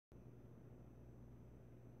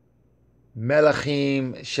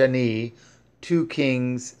Melachim Shani, 2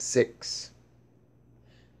 Kings 6.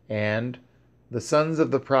 And the sons of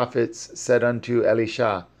the prophets said unto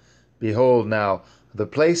Elisha, Behold now, the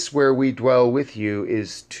place where we dwell with you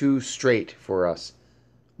is too strait for us.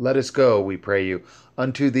 Let us go, we pray you,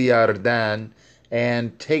 unto the Jordan,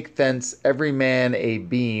 and take thence every man a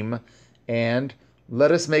beam, and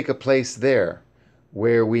let us make a place there,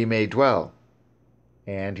 where we may dwell.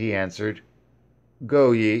 And he answered,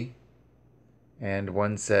 Go ye. And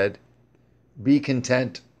one said, Be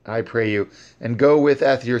content, I pray you, and go with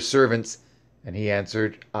your servants. And he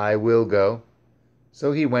answered, I will go.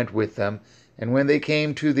 So he went with them, and when they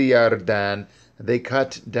came to the Jordan, they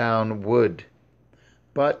cut down wood.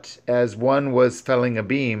 But as one was felling a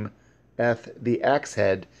beam, the axe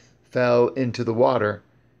head fell into the water,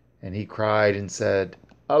 and he cried and said,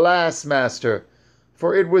 Alas, master,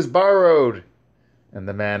 for it was borrowed. And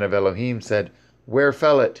the man of Elohim said, Where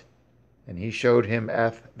fell it? And he showed him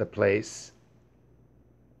the place.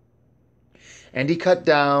 And he cut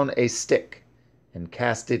down a stick, and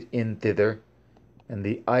cast it in thither, and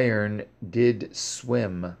the iron did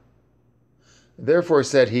swim. Therefore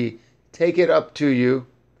said he, Take it up to you.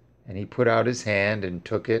 And he put out his hand, and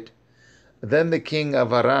took it. Then the king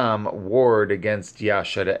of Aram warred against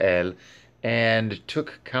Yashar'el, and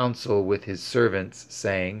took counsel with his servants,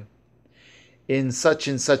 saying, In such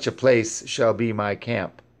and such a place shall be my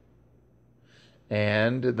camp.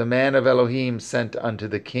 And the man of Elohim sent unto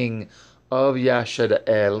the king of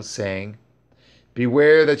Yashar'el, saying,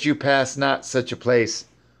 Beware that you pass not such a place,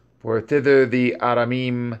 for thither the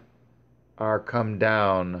Aramim are come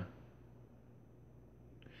down.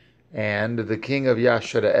 And the king of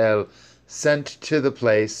Yashar'el sent to the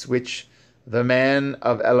place which the man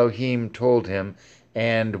of Elohim told him,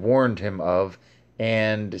 and warned him of,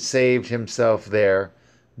 and saved himself there,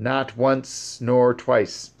 not once nor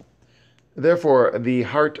twice. Therefore the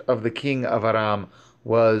heart of the king of Aram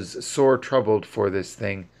was sore troubled for this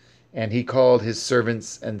thing, and he called his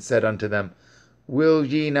servants, and said unto them, Will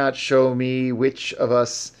ye not show me which of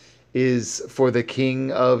us is for the king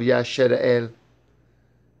of Yashar'el?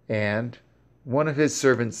 And one of his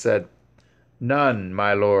servants said, None,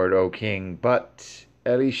 my lord, O king, but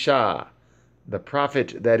Elisha, the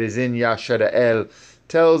prophet that is in Yashar'el,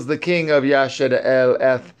 tells the king of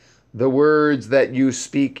Yashar'el the words that you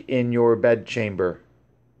speak in your bedchamber.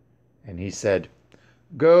 And he said,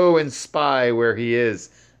 Go and spy where he is,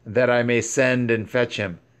 that I may send and fetch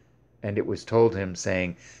him. And it was told him,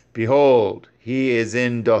 saying, Behold, he is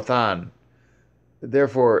in Dothan.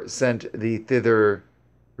 Therefore sent he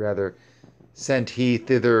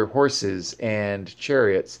thither horses and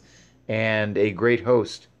chariots, and a great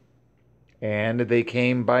host. And they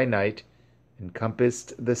came by night, and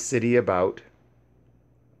compassed the city about.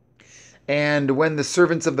 And when the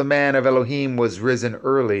servants of the man of Elohim was risen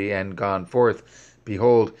early and gone forth,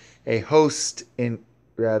 behold, a host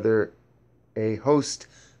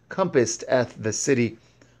compassed the city,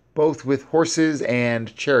 both with horses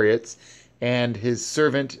and chariots. And his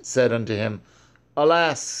servant said unto him,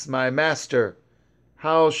 Alas, my master,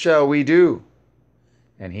 how shall we do?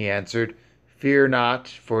 And he answered, Fear not,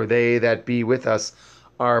 for they that be with us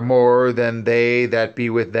are more than they that be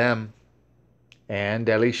with them. And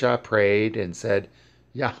Elisha prayed and said,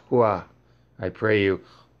 Yahuwah, I pray you,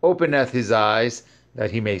 openeth his eyes,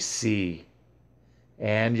 that he may see.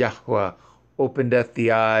 And Yahuwah openeth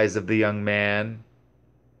the eyes of the young man,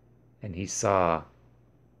 and he saw.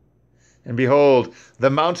 And behold, the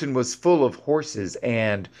mountain was full of horses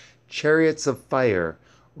and chariots of fire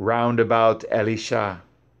round about Elisha.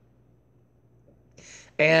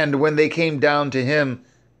 And when they came down to him,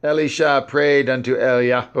 Elisha prayed unto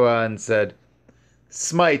Yahuwah and said,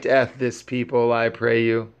 Smite this people, I pray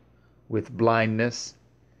you, with blindness.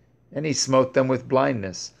 And he smote them with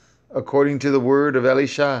blindness, according to the word of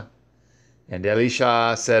Elisha. And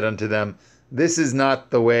Elisha said unto them, This is not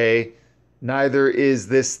the way, neither is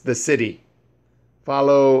this the city.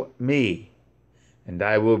 Follow me, and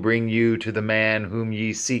I will bring you to the man whom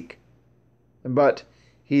ye seek. But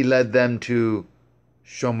he led them to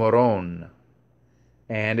Shomoron.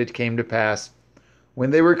 And it came to pass,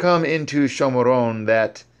 when they were come into Shomoron,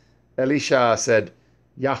 that Elisha said,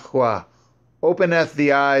 Yahuwah openeth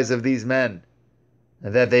the eyes of these men,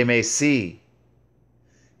 that they may see.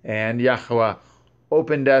 And Yahuwah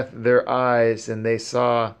openeth their eyes, and they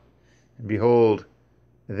saw, and behold,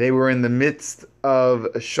 they were in the midst of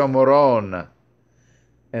Shomoron.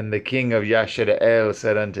 And the king of Yashar'el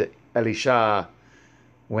said unto Elisha,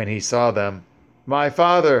 when he saw them, My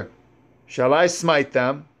father, shall I smite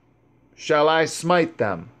them? Shall I smite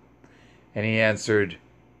them? And he answered,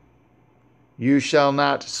 You shall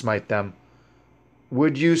not smite them,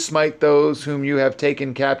 Would you smite those whom you have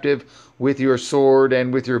taken captive with your sword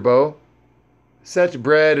and with your bow? Set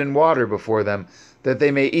bread and water before them, that they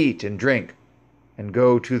may eat and drink, and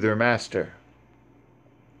go to their master.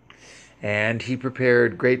 And he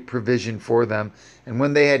prepared great provision for them. And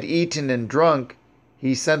when they had eaten and drunk,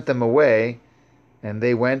 he sent them away, and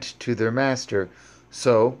they went to their master.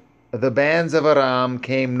 So the bands of Aram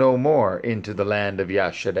came no more into the land of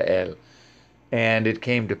Yashar'el. And it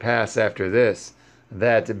came to pass after this,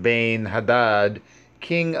 that Ben-Hadad,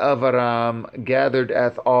 king of Aram, gathered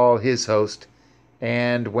all his host,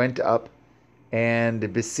 and went up,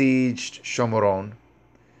 and besieged Shomron.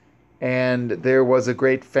 And there was a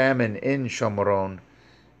great famine in Shomron,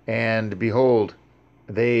 and behold,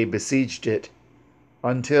 they besieged it,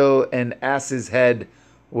 until an ass's head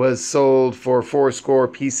was sold for 80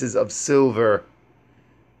 pieces of silver,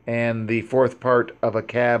 and the 4th part of a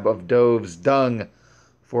cab of dove's dung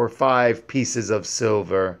for 5 pieces of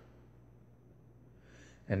silver.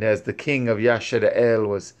 And as the king of Yashar'el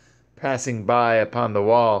was passing by upon the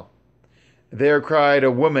wall, there cried a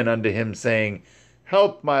woman unto him, saying,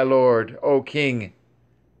 Help, my lord, O king.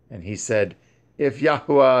 And he said, If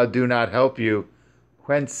Yahuwah do not help you,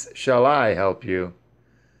 whence shall I help you?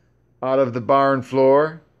 Out of the barn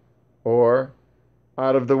floor, or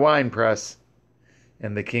out of the winepress?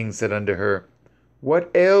 And the king said unto her, What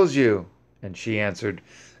ails you? And she answered,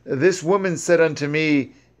 This woman said unto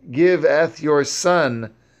me, Give your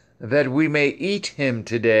son, that we may eat him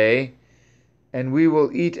today, and we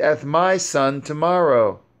will eat my son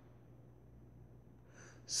tomorrow.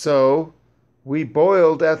 So we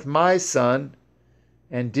boiled my son,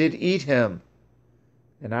 and did eat him.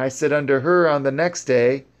 And I said unto her on the next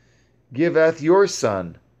day, Give your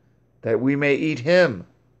son, that we may eat him.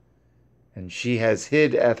 And she has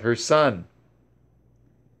hid her son.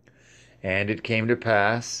 And it came to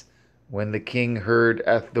pass, when the king heard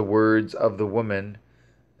the words of the woman,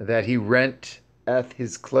 that he rent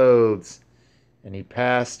his clothes, and he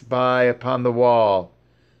passed by upon the wall.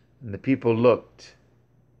 And the people looked,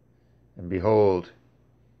 and behold,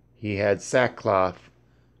 he had sackcloth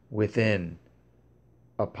within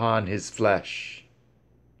upon his flesh.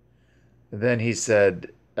 Then he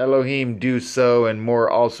said, Elohim do so and more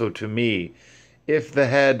also to me, if the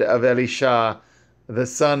head of Elisha, the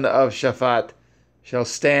son of Shaphat, shall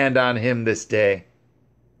stand on him this day.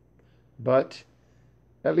 But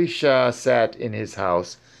Elisha sat in his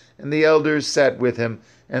house, and the elders sat with him,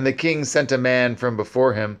 and the king sent a man from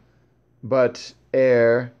before him. But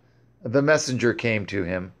ere the messenger came to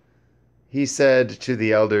him, he said to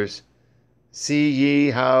the elders, See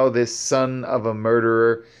ye how this son of a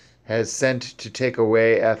murderer has sent to take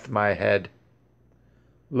away my head?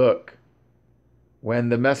 Look, when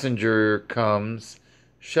the messenger comes,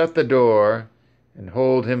 shut the door, and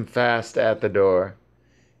hold him fast at the door.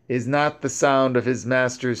 Is not the sound of his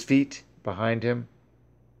master's feet behind him?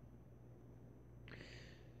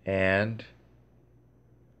 And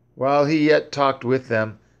while he yet talked with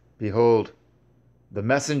them, behold, the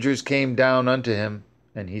messengers came down unto him,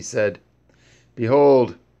 and he said,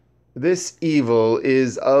 Behold, this evil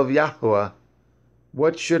is of Yahuwah.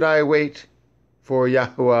 What should I wait for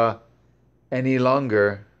Yahuwah any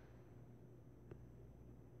longer?